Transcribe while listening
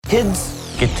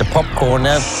Kids, get your popcorn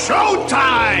now.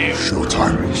 Showtime!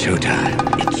 Showtime.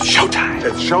 Showtime. It's showtime.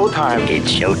 It's showtime. It's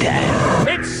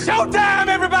showtime. It's showtime,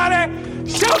 everybody!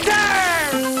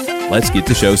 Showtime! Let's get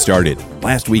the show started.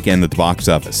 Last weekend at the box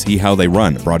office, See How They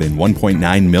Run brought in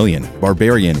 $1.9 million,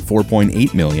 Barbarian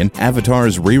 $4.8 million,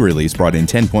 Avatar's re-release brought in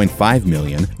 $10.5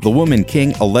 million, The Woman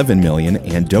King $11 million,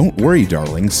 and Don't Worry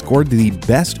Darling scored the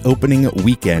best opening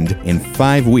weekend in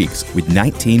 5 weeks with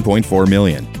 $19.4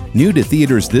 million. New to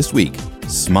theaters this week,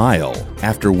 Smile.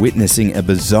 After witnessing a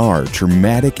bizarre,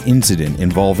 traumatic incident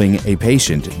involving a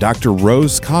patient, Dr.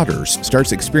 Rose Cotters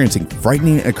starts experiencing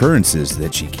frightening occurrences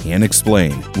that she can't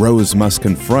explain. Rose must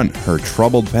confront her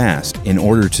troubled past in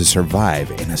order to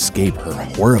survive and escape her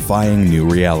horrifying new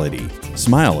reality.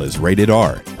 Smile is rated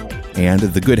R. And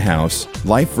The Good House,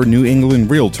 life for New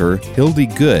England realtor Hildy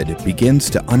Good begins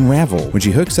to unravel when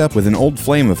she hooks up with an old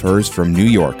flame of hers from New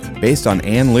York, based on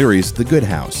Anne Leary's The Good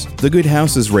House. The Good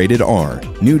House is rated R.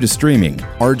 New to streaming,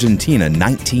 Argentina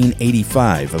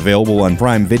 1985, available on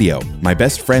Prime Video. My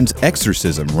Best Friend's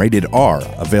Exorcism, rated R,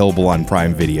 available on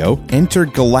Prime Video.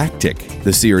 Intergalactic,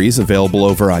 the series, available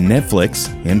over on Netflix,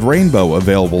 and Rainbow,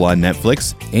 available on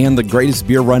Netflix, and The Greatest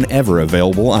Beer Run Ever,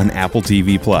 available on Apple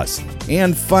TV+.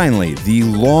 And finally, the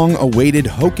long-awaited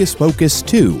Hocus Pocus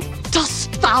 2.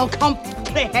 Dost thou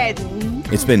comprehend?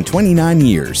 It's been 29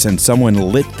 years since someone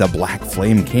lit the black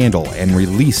flame candle and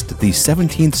released the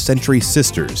 17th Century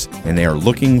Sisters, and they are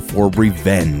looking for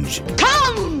revenge.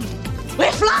 Come! We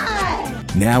fly!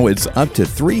 Now it's up to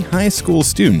 3 high school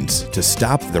students to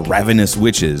stop the ravenous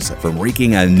witches from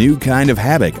wreaking a new kind of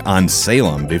havoc on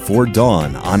Salem before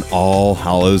dawn on All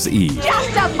Hallows Eve.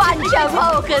 Just a bunch of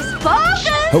hocus pocus!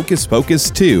 Hocus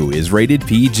Pocus 2 is rated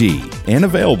PG and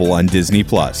available on Disney+.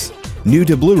 New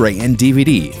to Blu-ray and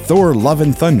DVD, Thor Love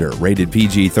and Thunder, rated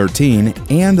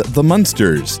PG-13, and The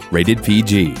Munsters, rated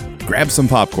PG. Grab some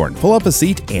popcorn, pull up a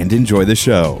seat, and enjoy the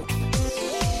show.